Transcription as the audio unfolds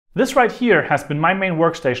This right here has been my main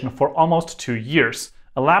workstation for almost 2 years.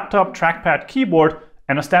 A laptop, trackpad, keyboard,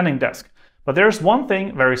 and a standing desk. But there's one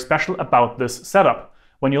thing very special about this setup.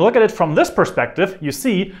 When you look at it from this perspective, you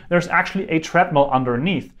see there's actually a treadmill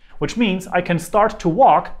underneath, which means I can start to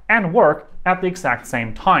walk and work at the exact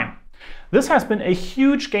same time. This has been a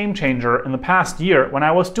huge game changer in the past year when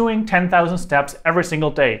I was doing 10,000 steps every single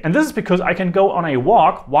day. And this is because I can go on a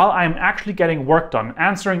walk while I'm actually getting work done,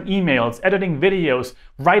 answering emails, editing videos,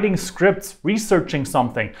 writing scripts, researching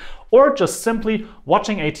something, or just simply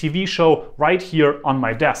watching a TV show right here on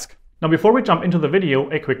my desk. Now, before we jump into the video,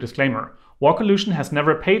 a quick disclaimer. Walkolution has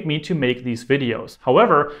never paid me to make these videos.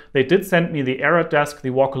 However, they did send me the Ära Desk, the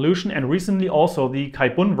Walkolution, and recently also the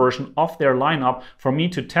Kaibun version of their lineup for me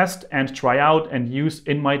to test and try out and use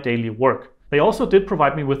in my daily work. They also did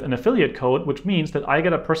provide me with an affiliate code, which means that I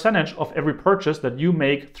get a percentage of every purchase that you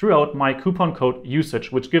make throughout my coupon code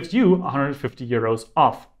usage, which gives you 150 euros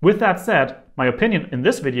off. With that said, my opinion in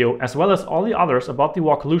this video, as well as all the others about the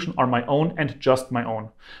Walkolution, are my own and just my own.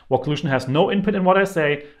 Walkolution has no input in what I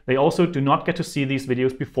say. They also do not get to see these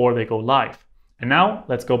videos before they go live. And now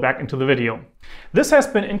let's go back into the video. This has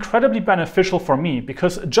been incredibly beneficial for me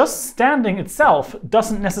because just standing itself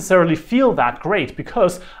doesn't necessarily feel that great,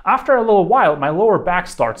 because after a little while my lower back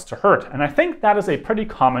starts to hurt, and I think that is a pretty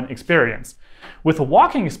common experience. With a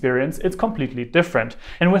walking experience, it's completely different.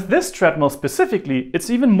 And with this treadmill specifically, it's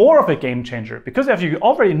even more of a game changer, because as you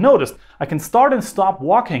already noticed, I can start and stop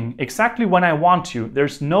walking exactly when I want to.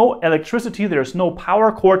 There's no electricity, there's no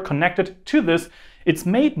power cord connected to this. It's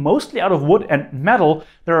made mostly out of wood and metal.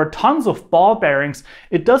 There are tons of ball bearings.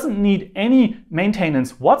 It doesn't need any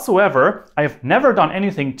maintenance whatsoever. I have never done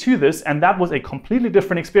anything to this, and that was a completely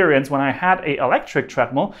different experience when I had an electric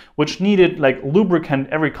treadmill, which needed like lubricant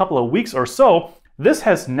every couple of weeks or so. This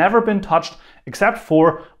has never been touched except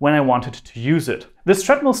for when I wanted to use it. This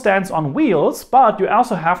treadmill stands on wheels, but you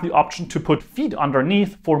also have the option to put feet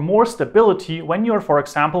underneath for more stability when you're, for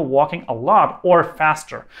example, walking a lot or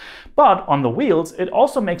faster. But on the wheels, it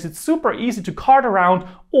also makes it super easy to cart around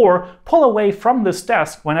or pull away from this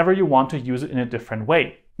desk whenever you want to use it in a different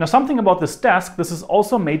way. Now, something about this desk, this is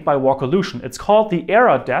also made by Walkolution. It's called the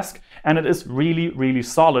Ära Desk, and it is really, really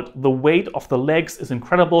solid. The weight of the legs is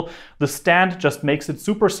incredible. The stand just makes it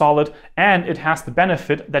super solid, and it has the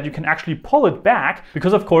benefit that you can actually pull it back,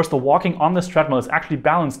 because of course the walking on this treadmill is actually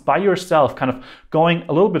balanced by yourself, kind of going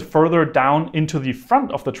a little bit further down into the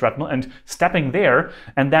front of the treadmill and stepping there,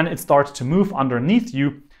 and then it starts to move underneath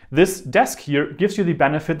you. This desk here gives you the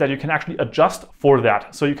benefit that you can actually adjust for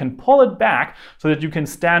that. So you can pull it back so that you can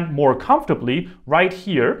stand more comfortably right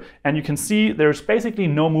here. And you can see there's basically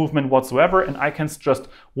no movement whatsoever, and I can just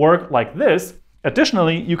work like this.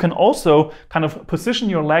 Additionally, you can also kind of position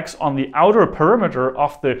your legs on the outer perimeter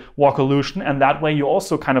of the Walkolution, and that way you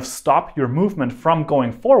also kind of stop your movement from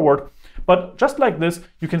going forward. But just like this,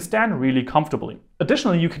 you can stand really comfortably.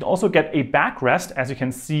 Additionally, you can also get a backrest, as you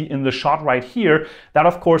can see in the shot right here. That,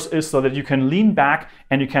 of course, is so that you can lean back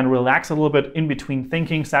and you can relax a little bit in between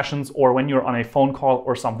thinking sessions or when you're on a phone call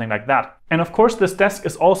or something like that. And of course, this desk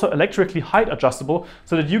is also electrically height adjustable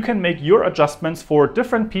so that you can make your adjustments for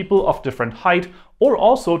different people of different height or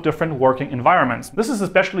also different working environments. This is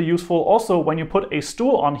especially useful also when you put a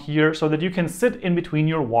stool on here so that you can sit in between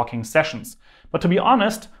your walking sessions. But to be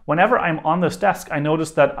honest, whenever I'm on this desk, I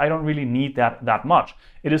notice that I don't really need that much.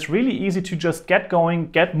 It is really easy to just get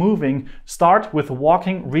going, get moving, start with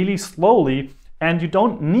walking really slowly, and you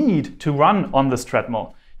don't need to run on this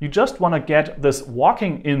treadmill. You just want to get this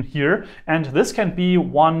walking in here, and this can be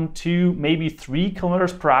 1, 2, maybe 3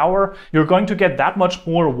 kilometers per hour. You're going to get that much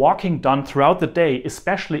more walking done throughout the day,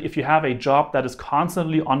 especially if you have a job that is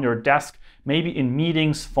constantly on your desk, maybe in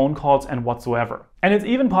meetings, phone calls, and whatsoever. And it's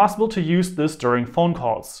even possible to use this during phone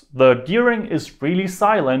calls. The gearing is really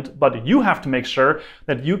silent, but you have to make sure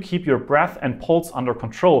that you keep your breath and pulse under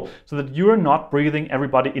control so that you're not breathing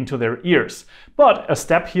everybody into their ears. But a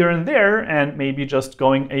step here and there, and maybe just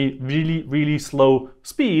going a really, really slow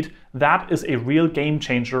speed, that is a real game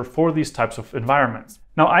changer for these types of environments.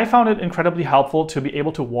 Now, I found it incredibly helpful to be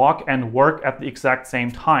able to walk and work at the exact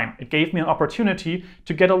same time. It gave me an opportunity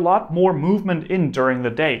to get a lot more movement in during the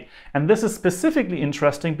day. And this is specifically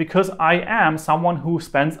interesting because I am someone who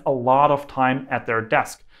spends a lot of time at their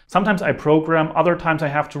desk. Sometimes I program, other times I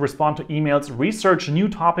have to respond to emails, research new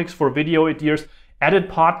topics for video ideas, edit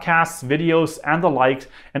podcasts, videos, and the like.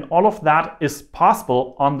 And all of that is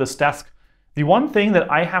possible on this desk. The one thing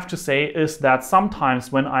that I have to say is that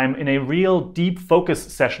sometimes when I'm in a real deep focus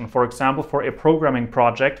session, for example, for a programming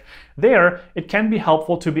project, there it can be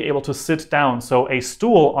helpful to be able to sit down. So a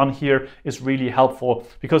stool on here is really helpful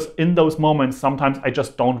because in those moments, sometimes I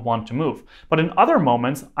just don't want to move. But in other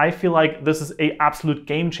moments, I feel like this is an absolute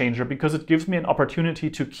game changer because it gives me an opportunity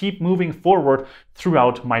to keep moving forward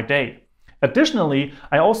throughout my day. Additionally,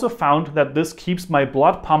 I also found that this keeps my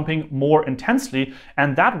blood pumping more intensely,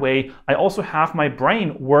 and that way I also have my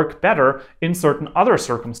brain work better in certain other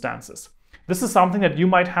circumstances. This is something that you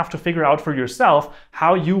might have to figure out for yourself,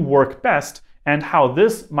 how you work best and how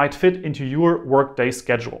this might fit into your workday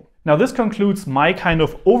schedule. Now this concludes my kind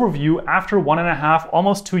of overview after 1.5,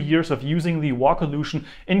 almost 2 years of using the Walkolution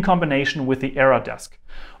in combination with the Ära Desk.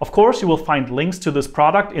 Of course, you will find links to this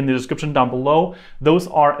product in the description down below. Those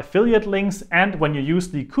are affiliate links, and when you use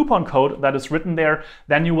the coupon code that is written there,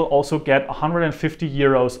 then you will also get 150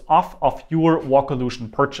 euros off of your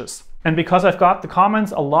Walkolution purchase. And because I've got the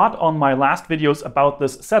comments a lot on my last videos about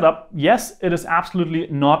this setup, yes, it is absolutely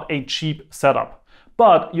not a cheap setup.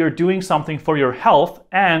 But you're doing something for your health,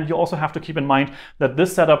 and you also have to keep in mind that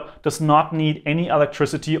this setup does not need any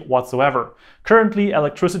electricity whatsoever. Currently,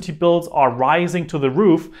 electricity bills are rising to the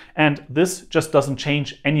roof, and this just doesn't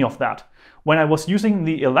change any of that. When I was using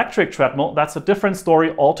the electric treadmill, that's a different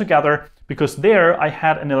story altogether, because there I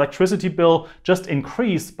had an electricity bill just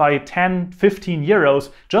increase by 10–15 euros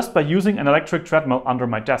just by using an electric treadmill under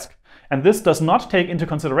my desk. And this does not take into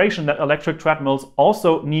consideration that electric treadmills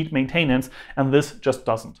also need maintenance, and this just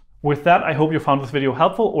doesn't. With that, I hope you found this video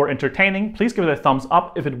helpful or entertaining. Please give it a thumbs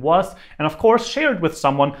up if it was, and of course share it with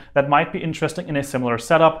someone that might be interested in a similar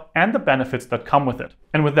setup and the benefits that come with it.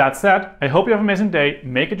 And with that said, I hope you have an amazing day,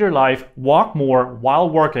 make it your life, walk more while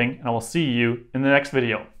working, and I will see you in the next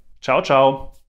video. Ciao, ciao!